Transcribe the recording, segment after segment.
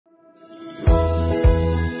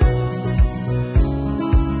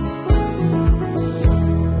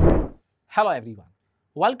Hello everyone,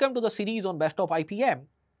 welcome to the series on Best of IPM.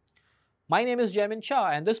 My name is Jaimin Shah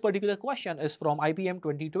and this particular question is from IPM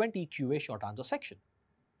 2020 QA short answer section.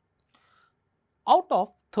 Out of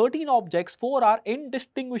 13 objects, 4 are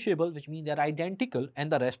indistinguishable, which means they are identical,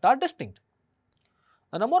 and the rest are distinct.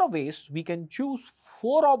 The number of ways we can choose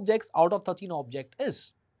 4 objects out of 13 objects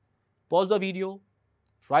is. Pause the video,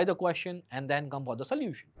 try the question and then come for the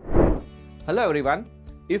solution. Hello everyone.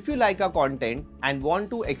 If you like our content and want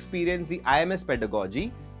to experience the IMS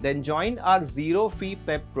pedagogy, then join our zero fee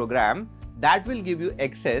prep program that will give you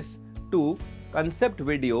access to concept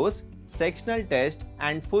videos, sectional test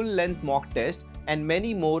and full length mock test and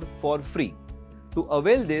many more for free. To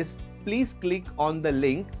avail this, please click on the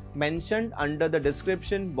link mentioned under the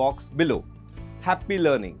description box below. Happy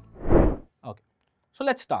learning. Okay, so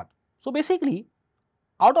let's start. So basically,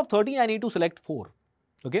 out of 13, I need to select 4.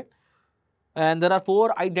 Okay. And there are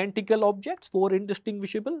 4 identical objects, 4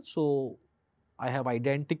 indistinguishable. So I have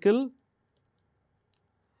identical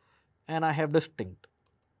and I have distinct.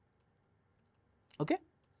 Okay.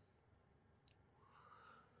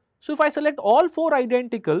 So if I select all 4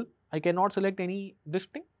 identical, I cannot select any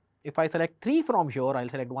distinct. If I select 3 from here, I will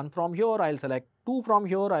select 1 from here, I will select 2 from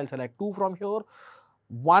here, I will select 2 from here,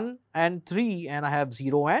 1 and 3, and I have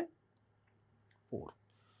 0 and 4.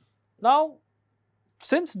 Now,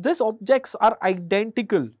 since these objects are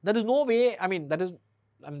identical, there is no way,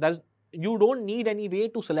 you don't need any way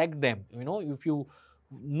to select them. You know, if you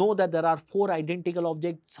know that there are 4 identical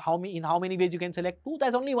objects, in how many ways you can select 2,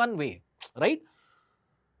 that's only one way, right?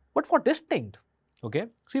 But for distinct, okay,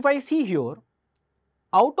 so if I see here,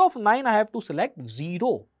 out of 9, I have to select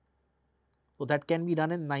 0. So that can be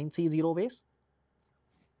done in 9C 0 ways.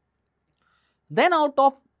 Then out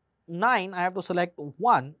of 9, I have to select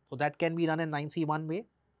 1, so that can be done in 9C 1 way.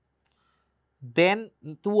 Then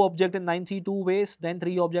 2 objects in 9C 2 ways, then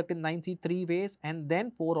 3 objects in 9C 3 ways, and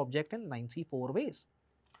then 4 objects in 9C 4 ways.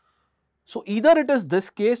 So either it is this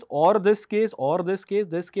case or this case or this case,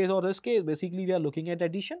 this case or this case. Basically, we are looking at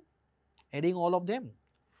addition, adding all of them.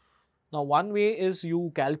 Now, one way is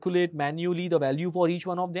you calculate manually the value for each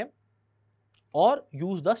one of them or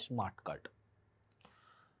use the smart cut.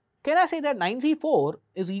 Can I say that 9C4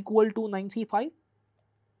 is equal to 9C5?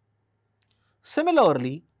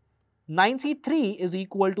 Similarly, 9C3 is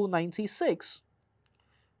equal to 9C6,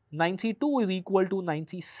 9C2 is equal to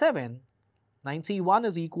 9C7, 9C1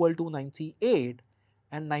 is equal to 9C8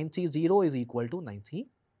 and 9C0 is equal to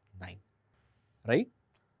 9C9, right?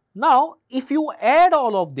 Now, if you add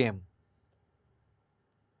all of them,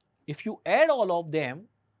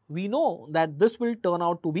 we know that this will turn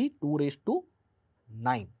out to be 2 raised to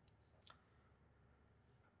 9.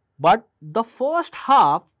 But the first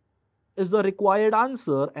half is the required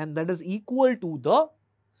answer and that is equal to the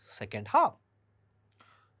second half.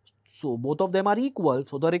 So both of them are equal.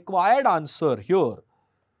 So the required answer here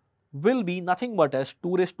will be nothing but as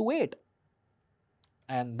 2 raised to 8.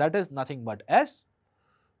 And that is nothing but as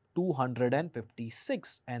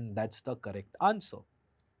 256, and that's the correct answer.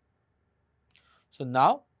 So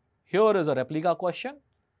now here is a replica question.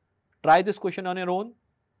 Try this question on your own.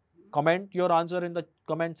 Comment your answer in the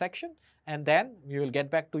comment section and then we will get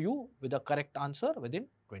back to you with the correct answer within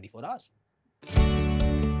 24 hours.